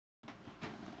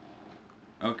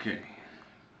Okay,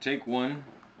 take one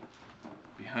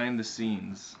behind the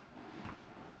scenes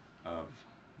of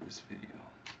this video.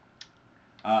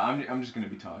 I'm just gonna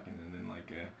be talking, and then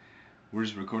we're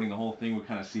just recording the whole thing. We'll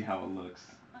kind of see how it looks.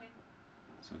 Okay.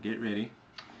 So get ready.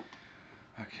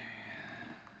 Okay.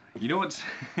 You know what's?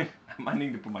 I might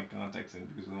need to put my contacts in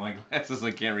because with my glasses I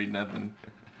can't read nothing.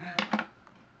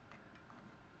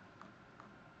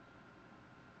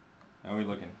 How are we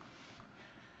looking?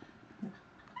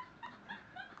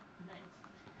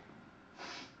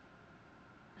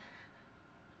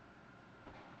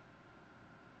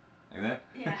 Like that?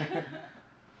 Yeah.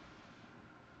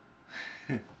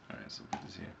 Alright, so put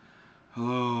this here.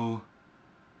 Hello.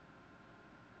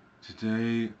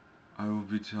 Today I will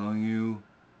be telling you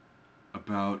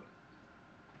about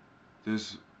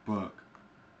this book,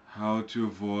 How to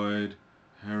Avoid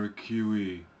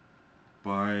Hara-kiri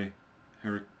by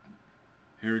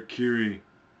hara-kiri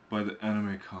by the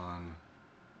Anime Con.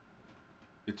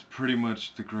 It's pretty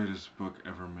much the greatest book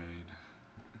ever made.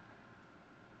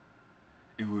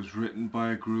 It was written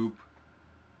by a group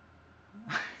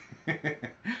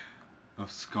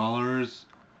of scholars,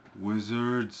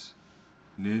 wizards,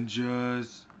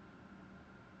 ninjas,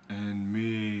 and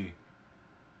me.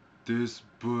 This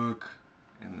book,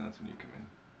 and that's when you come in.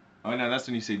 Oh no, that's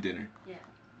when you say dinner. Yeah.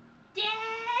 Dinner!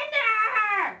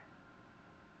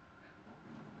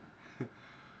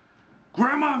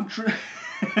 Grandma,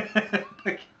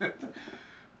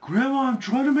 Grandma, I'm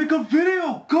trying to make a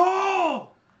video. Go!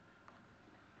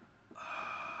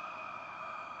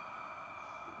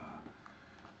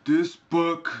 This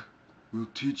book will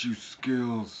teach you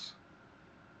skills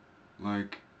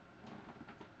like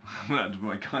I'm gonna have to put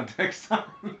my contacts on.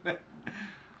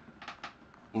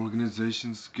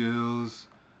 Organization skills,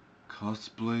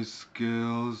 cosplay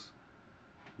skills,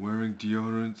 wearing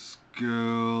deodorant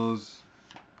skills.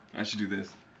 I should do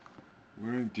this.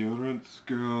 Wearing deodorant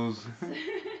skills.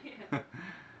 Yeah.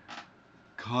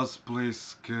 Cosplay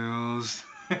skills.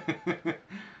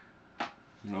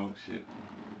 No shit.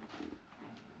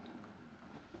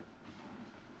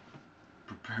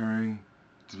 Preparing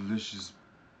delicious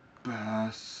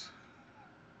baths.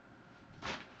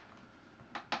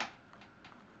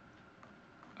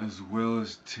 As well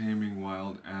as taming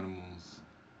wild animals.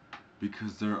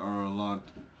 Because there are a lot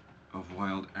of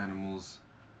wild animals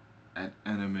at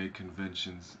anime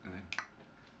conventions. And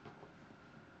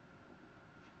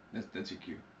then that's your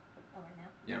cue. Oh, right now?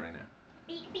 Yeah, right now.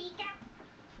 Pika.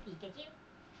 Pikachu.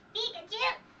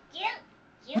 Pikachu.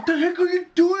 Choo. What the heck are you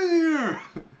doing here?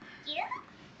 Choo.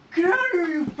 Get out of here,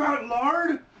 you fat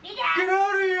lard! Pika. Get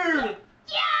out of here!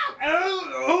 Choo.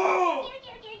 Oh! Choo,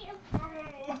 choo, choo, choo.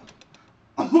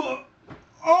 Oh!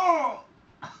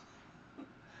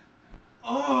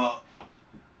 Oh!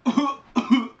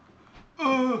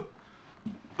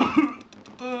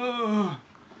 Oh!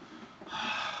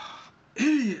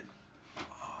 Idiot!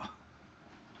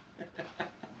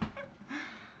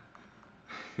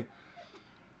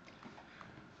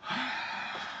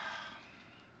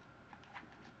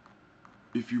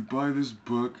 If you buy this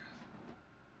book,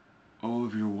 all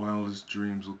of your wildest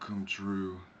dreams will come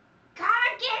true. Come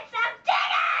and get some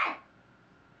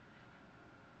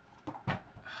dinner!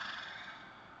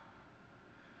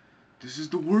 This is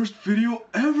the worst video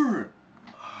ever!